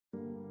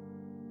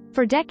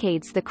For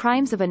decades, the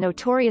crimes of a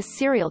notorious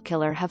serial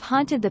killer have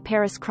haunted the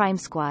Paris crime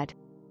squad.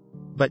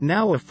 But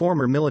now a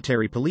former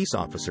military police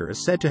officer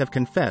is said to have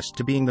confessed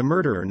to being the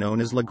murderer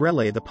known as Le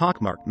Grellet, the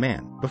pockmarked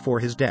man, before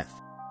his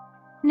death.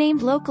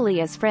 Named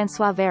locally as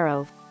François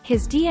Verove,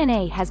 his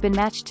DNA has been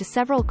matched to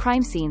several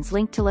crime scenes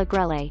linked to Le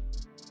Grellet.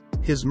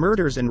 His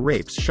murders and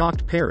rapes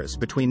shocked Paris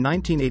between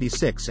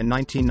 1986 and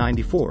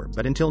 1994,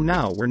 but until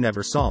now were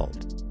never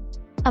solved.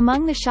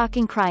 Among the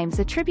shocking crimes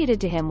attributed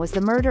to him was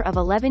the murder of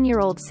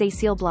 11-year-old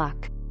Cécile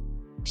Bloch.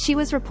 She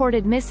was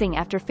reported missing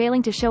after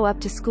failing to show up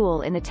to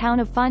school in the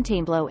town of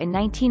Fontainebleau in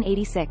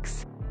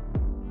 1986.